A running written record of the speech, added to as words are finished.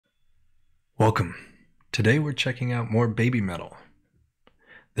Welcome. Today we're checking out more Babymetal.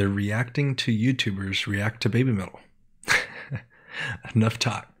 They're reacting to YouTubers react to Babymetal. Enough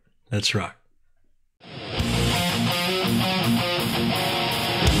talk. Let's rock.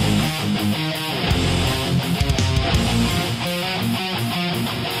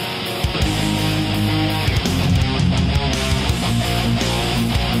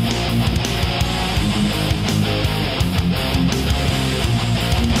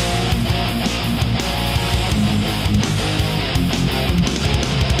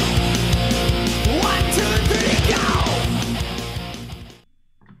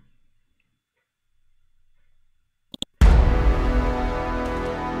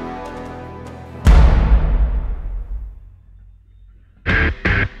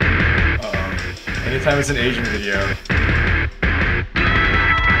 Anytime it's an Asian video.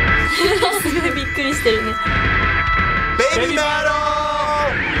 すごいびっくりしてるね。Babymetal!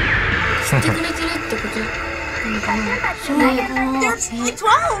 知ってくれてるってことなのかな。そうなのかな。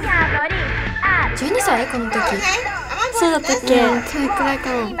12歳この時。そうだったっけ。それくらいか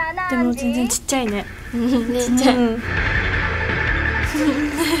な。でも全然ちっちゃいね。ちっちゃい。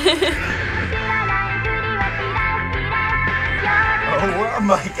Oh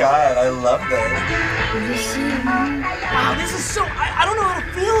my god, I love this. Wow, this is so... I don't know how to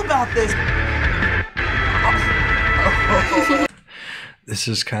feel about this. This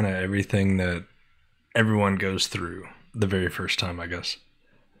is kind of everything that everyone goes through the very first time, I guess.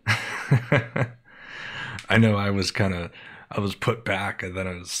 I know I was put back, and then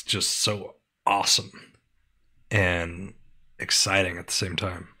it was just so awesome and exciting at the same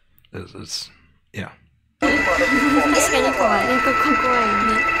time. Yeah. Oh,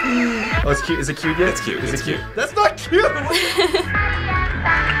 it's cute. Is it cute yet? It's cute. Is it cute? That's not cute!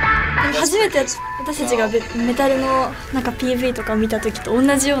 初めて私たちがメタルのなんか PV とか見た時と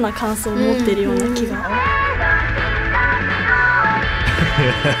同じような感想を持ってるような気が。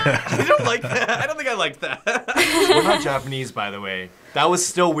I don't like that. I don't think I like that. We're not Japanese, by the way. That was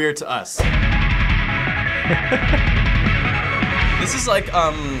still weird to us. This is like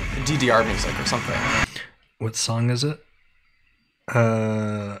DDR music or something. What song is it?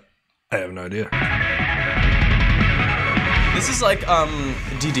 I have no idea. This is like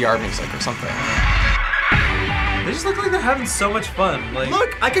DDR music or something. They just look like they're having so much fun. Like,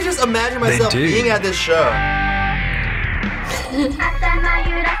 look, I could just imagine myself being at this show.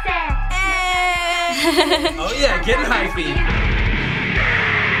 Oh yeah, getting hypey.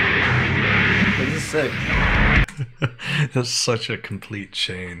 This is sick. That's such a complete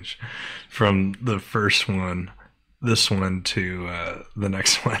change from the first one, this one, to the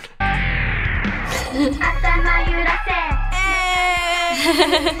next one.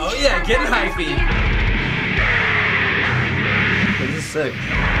 Oh yeah, getting hypey. This is sick.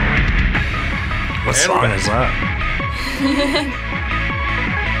 What song is that?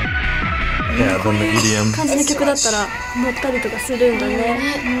 Yeah, then the EDM. 感じの曲だったら乗ったりとかするんだね。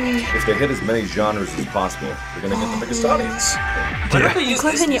If they hit as many genres as possible, they're gonna get the biggest audience. こういう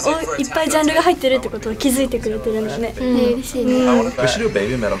風にいっぱいジャンルが入ってるってことを気づいてくれてるんだね。嬉しいね。We should do a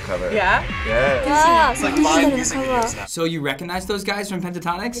Babymetal cover. Yeah? Yeah. So you recognize those guys from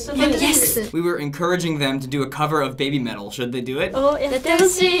Pentatonics? Yes. We were encouraging them to do a cover of Babymetal. Should they do it? お、やってほ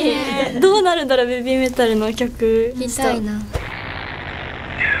しい。どうなるんだろう、ベビーメタルの曲。見たいな。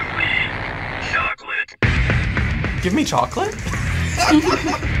Give me chocolate?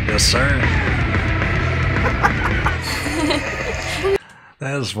 Yes, sir.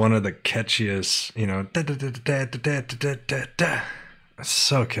 That is one of the catchiest, you know, da da da da da da da da da. It's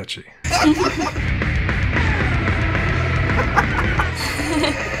so catchy. I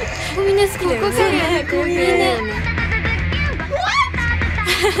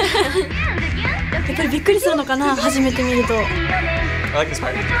like this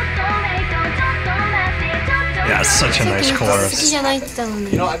part. Yeah, it's such a nice chorus. You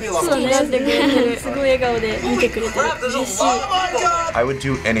know, I'd be a lot more. I would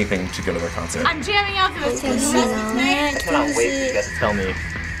do anything to go to their concert. I'm jamming out to this. Cannot wait for you guys to tell me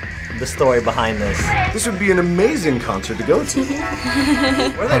the story behind this. This would be an amazing concert to go to.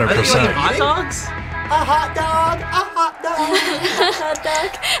 100%. Hot dogs? A hot dog! A hot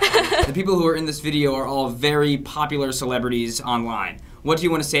dog! The people who are in this video are all very popular celebrities online. What do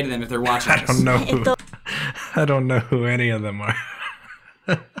you want to say to them if they're watching this? I don't know who any of them are.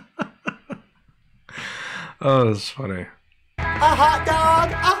 Oh, that's funny. A hot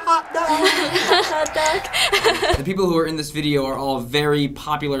dog! A hot dog! The people who are in this video are all very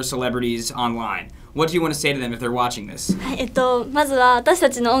popular celebrities online. What do you want to say to them if they're watching this? はい、まずは私た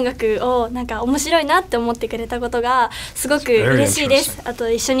ちの音楽をなんか面白いなって思ってくれたことがすごく嬉しいです。あと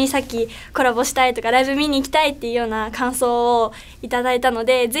一緒にさっきコラボしたいとかライブ見に行きたいっていうような感想をいただいたの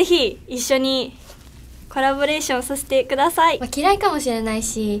で、ぜひ一緒にコラボレーションさせてください。嫌いかもしれない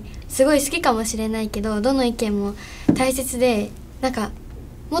し、すごい好きかもしれないけど、どの意見も大切で、なんか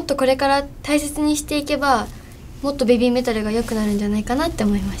もっとこれから大切にしていけば、もっとベビーメタルが良くなるんじゃないかなって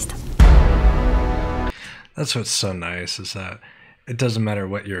思いました。That's what's so nice is that it doesn't matter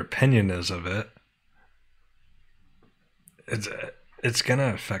what your opinion is of it. It's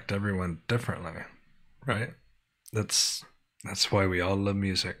gonna affect everyone differently, right? That's why we all love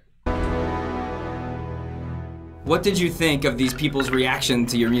music. What did you think of these people's reaction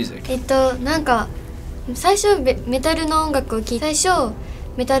to your music? なんか最初メタルの音楽を聴いて、最初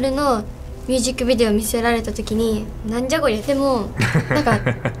メタルのミュージックビデオを見せられた時になんじゃこりゃ。でもなんか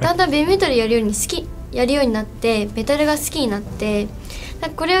だんだんベビーメタルやるようになってメタルが好きになって、な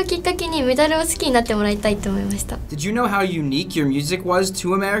んかこれをきっかけにメタルを好きになってもらいたいと思いました。 Did you know how unique your music was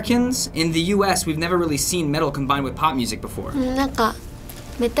to Americans? In the US, we've never really seen metal combined with pop music before. なんか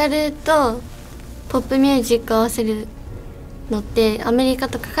メタルとポップミュージックを合わせるのってアメリカ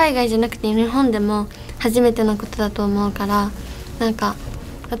とか海外じゃなくて日本でも初めてのことだと思うから、なんか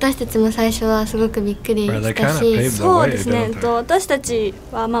私たちも最初はすごくびっくりしたし、そうですね。私たち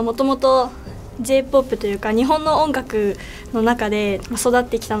はもともと J-POP というか日本の音楽の中で育っ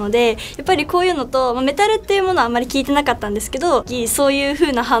てきたので、やっぱりこういうのとメタルっていうものはあんまり聞いてなかったんですけど、そういう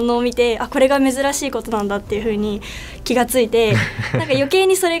風な反応を見て、あ、これが珍しいことなんだっていう風に気がついて、なんか余計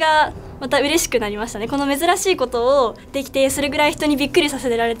にそれがまた嬉しくなりましたね。この珍しいことをできて、それぐらい人にびっくりさせ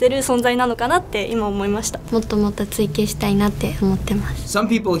られてる存在なのかなって今思いました。もっともっと追求したいなって思ってます。 Some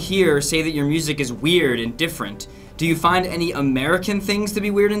people here say that your music is weird and different. Do you find any American things to be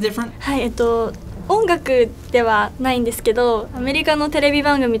weird and different? はい、音楽ではないんですけど、アメリカのテレビ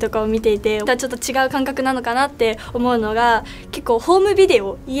番組とかを見ていて、ちょっと違う感覚なのかなって思うのが、結構ホームビデ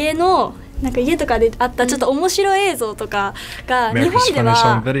オ、なんか家とかであったちょっと面白い映像とかが日本で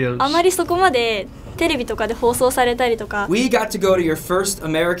はあまりそこまでテレビとかで放送されたりとか。 We got to go to your first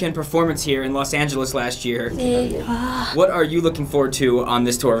American performance here in Los Angeles last year. What are you looking forward to on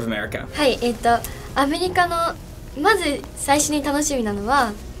this tour of America? はい、アメリカのまず最初に楽しみなの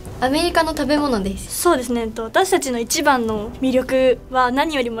はアメリカの食べ物です。そうですね。私たちの一番の魅力は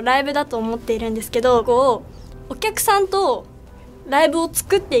何よりもライブだと思っているんですけど、お客さんとライブを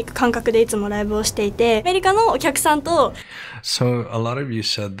作っていく感覚でいつもライブをしていて、アメリカのお客さんと。 So a lot of you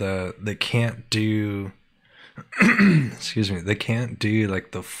said that they can't do excuse me, they can't do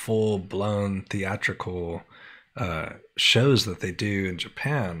like the full-blown theatrical shows that they do in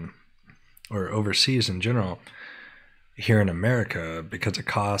Japan or overseas in general here in America because of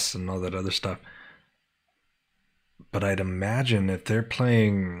costs and all that other stuff. But I'd imagine if they're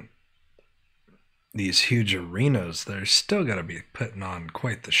playing these huge arenas, they're still got to be putting on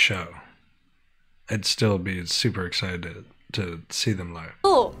quite the show. I'd still be super excited to see them live.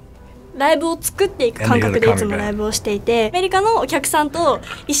 ライブを作っていく感覚でいつもライブをしていて、アメリカのお客さんと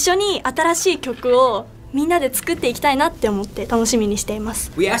一緒に新しい曲をみんなで作っていきたいなって思って楽しみにしていま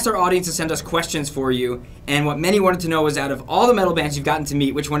す。 We asked our audience to send us questions for you, and what many wanted to know was out of all the metal bands you've gotten to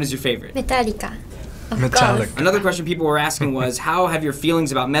meet, which one is your favorite? メタリカ。Metallic. Another question people were asking was, how have your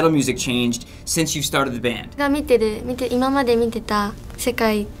feelings about metal music changed since you've started the band? 今まで見てた世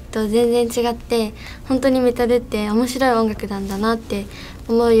界と全然違って、本当にメタルって面白い音楽なんだなって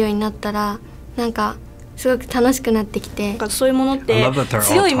思うようになったら、なんかすごく楽しくなってきて、そういうものって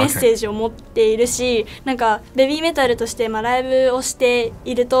強いメッセージを持っているし、なんかベビーメタルとしてライブをして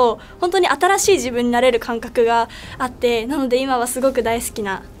いると本当に新しい自分になれる感覚があって、なので今はすごく大好き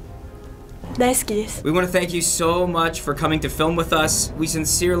です。 We want to thank you so much for coming to film with us. We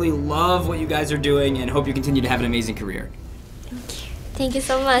sincerely love what you guys are doing and hope you continue to have an amazing career. Thank you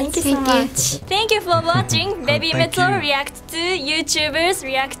so much. Thank you for watching Babymetal react to YouTubers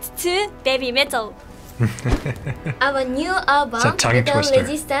react to Babymetal. Our new album, Metal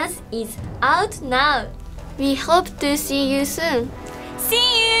Resistance, is out now. We hope to see you soon.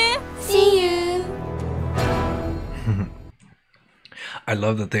 See you! I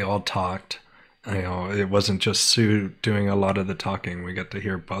love that they all talked. You know, it wasn't just Sue doing a lot of the talking. We got to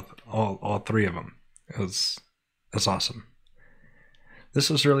hear all three of them. That's awesome. This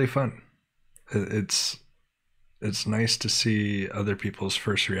was really fun. It's nice to see other people's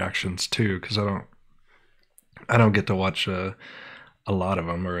first reactions too, because I don't get to watch a lot of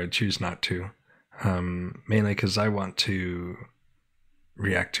them, or I choose not to. Mainly because I want to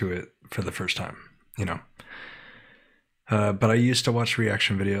react to it for the first time, you know. But I used to watch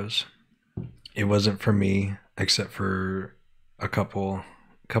reaction videos. it wasn't for me, except for a couple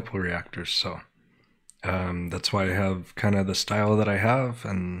reactors. So that's why I have kind of the style that I have,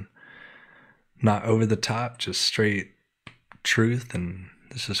 and not over the top, just straight truth, and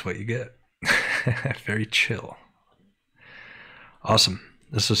this is what you get. Very chill. Awesome.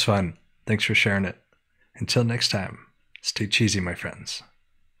 This was fun. Thanks for sharing it. Until next time, stay cheesy, my friends.